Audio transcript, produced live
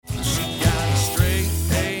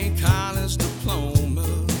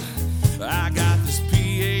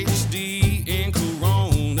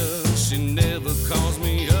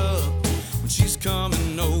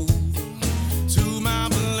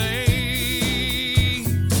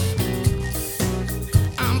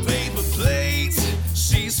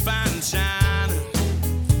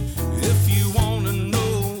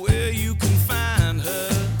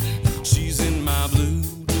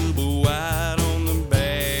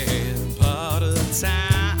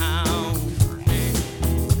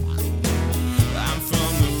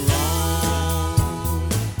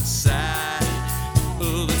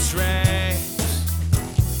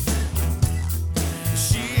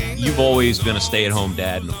always been a stay-at-home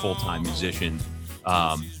dad and a full-time musician.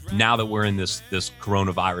 Now that we're in this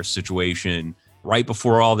coronavirus situation, right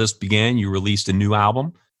before all this began, you released a new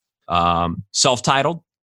album, self-titled.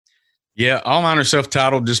 Yeah, all mine are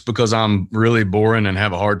self-titled just because I'm really boring and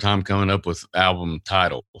have a hard time coming up with album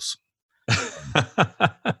titles.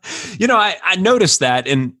 I noticed that,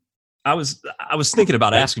 and I was thinking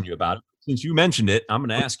about asking you about it. Since you mentioned it, I'm going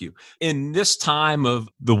to ask you. In this time of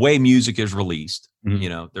the way music is released,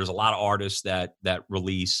 there's a lot of artists that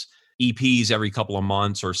release EPs every couple of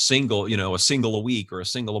months, or a single a week or a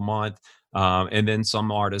single a month. And then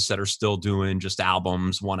some artists that are still doing just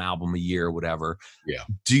albums, one album a year, whatever. Yeah.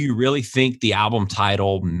 Do you really think the album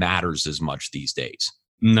title matters as much these days?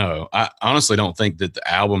 No, I honestly don't think that the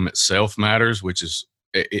album itself matters, which is,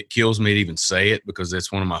 it kills me to even say it because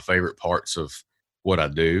that's one of my favorite parts of what I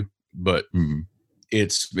do. But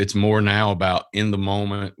it's more now about in the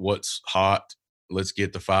moment, what's hot. Let's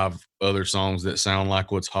get the 5 other songs that sound like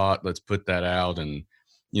what's hot. Let's put that out. And,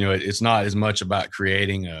 it's not as much about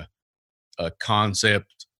creating a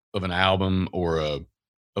concept of an album or a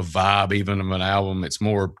vibe even of an album. It's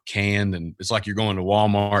more canned, and it's like you're going to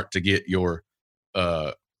Walmart to get your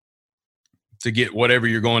to get whatever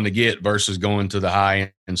you're going to get versus going to the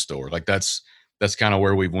high end store. Like that's kind of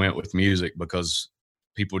where we've went with music, because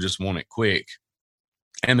people just want it quick,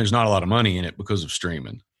 and there's not a lot of money in it because of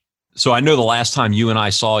streaming. So I know the last time you and I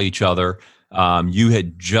saw each other, you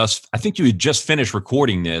had just finished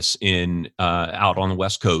recording this in out on the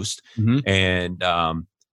West Coast, and I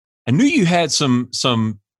knew you had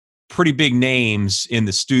some pretty big names in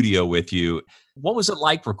the studio with you. What was it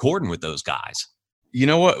like recording with those guys? You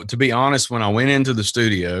know what? To be honest, when I went into the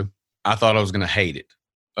studio, I thought I was going to hate it.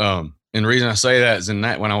 And the reason I say that is when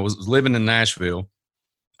I was living in Nashville,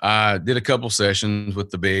 I did a couple sessions with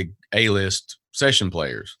the big A-list session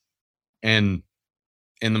players. And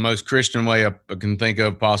in the most Christian way I can think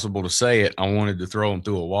of possible to say it, I wanted to throw them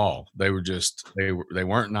through a wall. They were they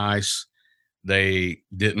weren't nice. They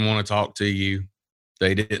didn't want to talk to you.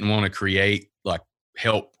 They didn't want to create, like,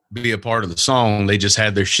 help be a part of the song. They just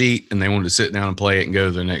had their sheet and they wanted to sit down and play it and go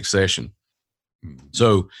to the next session.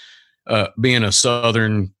 So being a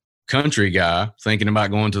Southern country guy thinking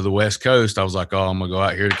about going to the West Coast, I was like, I'm going to go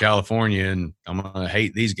out here to California and I'm going to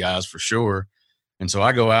hate these guys for sure. And so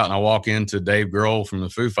I go out and I walk into Dave Grohl from the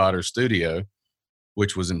Foo Fighters studio,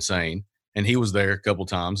 which was insane. And he was there a couple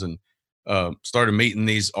times, and started meeting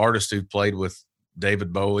these artists who played with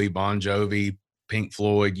David Bowie, Bon Jovi, Pink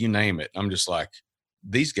Floyd, you name it. I'm just like,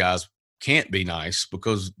 these guys can't be nice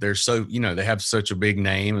because they're so, they have such a big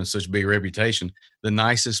name and such a big reputation. The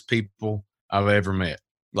nicest people I've ever met,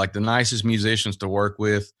 like the nicest musicians to work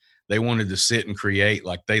with. They wanted to sit and create.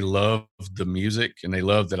 Like, they loved the music and they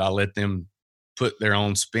loved that I let them put their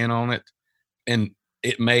own spin on it. And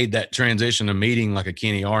it made that transition to meeting like a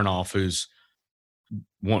Kenny Aronoff, who's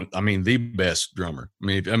the best drummer.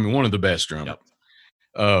 One of the best drummers.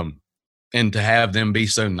 Yep. And to have them be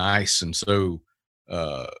so nice and so,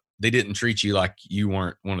 they didn't treat you like you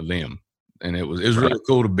weren't one of them. And it was really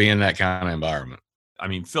cool to be in that kind of environment. I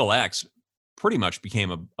mean, Phil X pretty much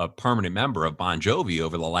became a permanent member of Bon Jovi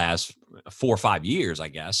over the last 4 or 5 years, I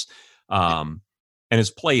guess. And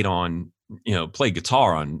has played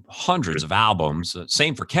guitar on hundreds of albums.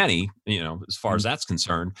 Same for Kenny, as far as that's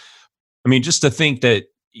concerned. I mean, just to think that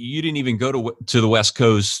you didn't even go to the West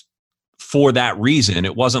Coast for that reason.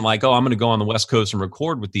 It wasn't like, I'm going to go on the West Coast and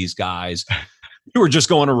record with these guys. You were just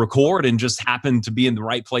going to record and just happened to be in the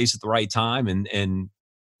right place at the right time. And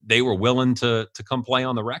they were willing to come play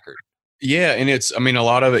on the record. Yeah. And a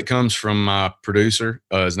lot of it comes from my producer.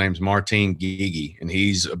 His name's Martin Gigi, and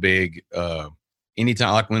he's a big,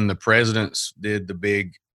 anytime, like when the presidents did the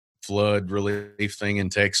big flood relief thing in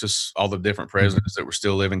Texas, all the different presidents that were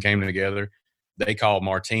still living came together. They called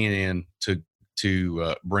Martin in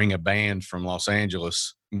to bring a band from Los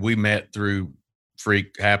Angeles. We met through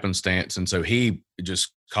freak happenstance, and so he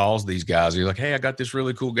just calls these guys. He's like, "Hey, I got this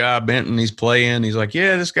really cool guy, Benton. He's playing." He's like,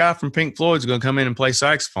 "Yeah, this guy from Pink Floyd's going to come in and play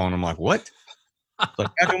saxophone." I'm like, "What?" Like,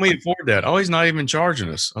 how can we afford that? Oh, he's not even charging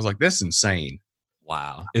us. I was like, "That's insane."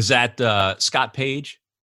 Wow. Is that Scott Page?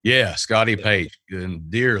 Yeah, Scotty Page. And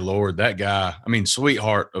dear Lord, that guy,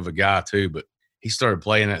 sweetheart of a guy too, but he started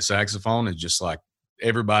playing that saxophone, and just like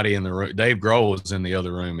everybody in the room, Dave Grohl was in the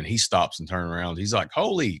other room, and he stops and turns around. He's like,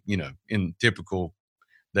 holy, in typical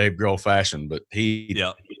Dave Grohl fashion, but he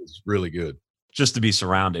is really good. Just to be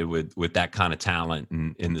surrounded with that kind of talent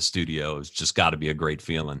in the studio has just got to be a great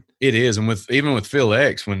feeling. It is. And even with Phil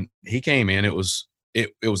X, when he came in, it was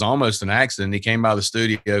almost an accident. He came by the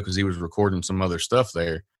studio because he was recording some other stuff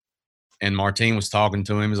there. And Martine was talking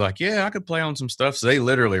to him. He's like, yeah, I could play on some stuff. So they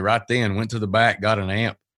literally right then went to the back, got an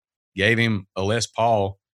amp, gave him a Les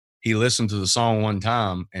Paul. He listened to the song one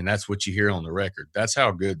time, and that's what you hear on the record. That's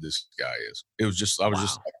how good this guy is. It was just, I was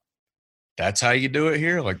just like, that's how you do it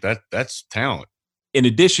here? Like that's talent. In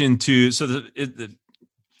addition to, so the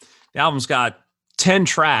album's got 10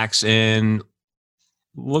 tracks, and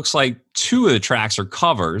looks like 2 of the tracks are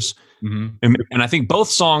covers. Mm-hmm. And I think both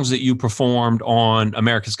songs that you performed on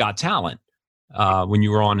America's Got Talent when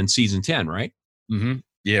you were on in season 10, right? Mm-hmm.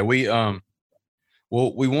 Yeah, we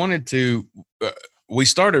wanted to. We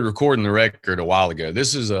started recording the record a while ago.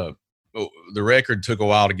 The record took a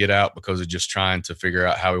while to get out because of just trying to figure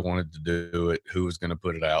out how we wanted to do it, who was going to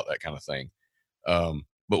put it out, that kind of thing.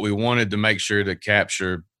 But we wanted to make sure to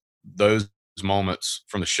capture those moments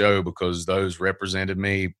from the show because those represented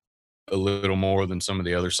me a little more than some of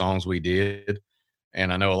the other songs we did.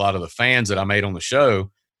 And I know a lot of the fans that I made on the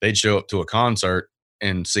show, they'd show up to a concert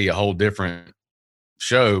and see a whole different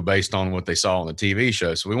show based on what they saw on the TV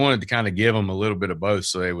show. So we wanted to kind of give them a little bit of both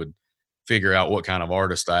so they would figure out what kind of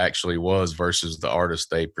artist I actually was versus the artist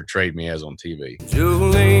they portrayed me as on TV.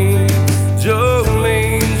 Jolene,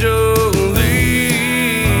 Jolene, Jolene,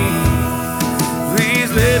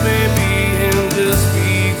 please let me be him, just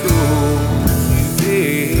be cool.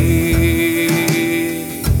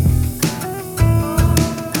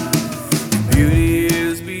 Beauty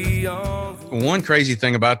is beyond. One crazy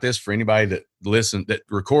thing about this, for anybody that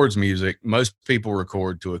records music, most people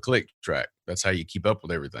record to a click track. That's how you keep up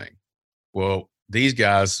with everything. Well, these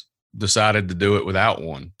guys decided to do it without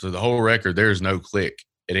one. So the whole record, there's no click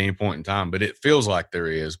at any point in time, but it feels like there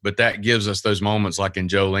is. But that gives us those moments like in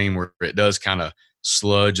Jolene where it does kind of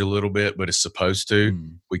sludge a little bit, but it's supposed to.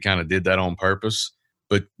 We kind of did that on purpose.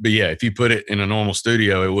 But yeah, if you put it in a normal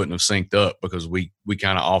studio, it wouldn't have synced up because we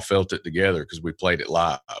kind of all felt it together because we played it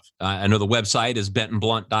live. I know the website is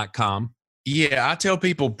bentonblunt.com. Yeah, I tell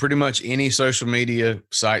people pretty much any social media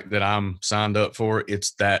site that I'm signed up for,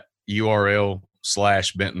 it's that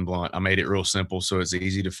URL/Benton Blunt. I made it real simple so it's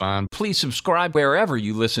easy to find. Please subscribe wherever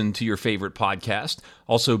you listen to your favorite podcast.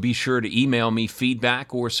 Also, be sure to email me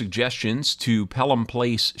feedback or suggestions to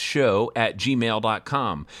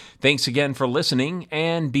pelhamplaceshow@gmail.com. Thanks again for listening,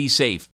 and be safe.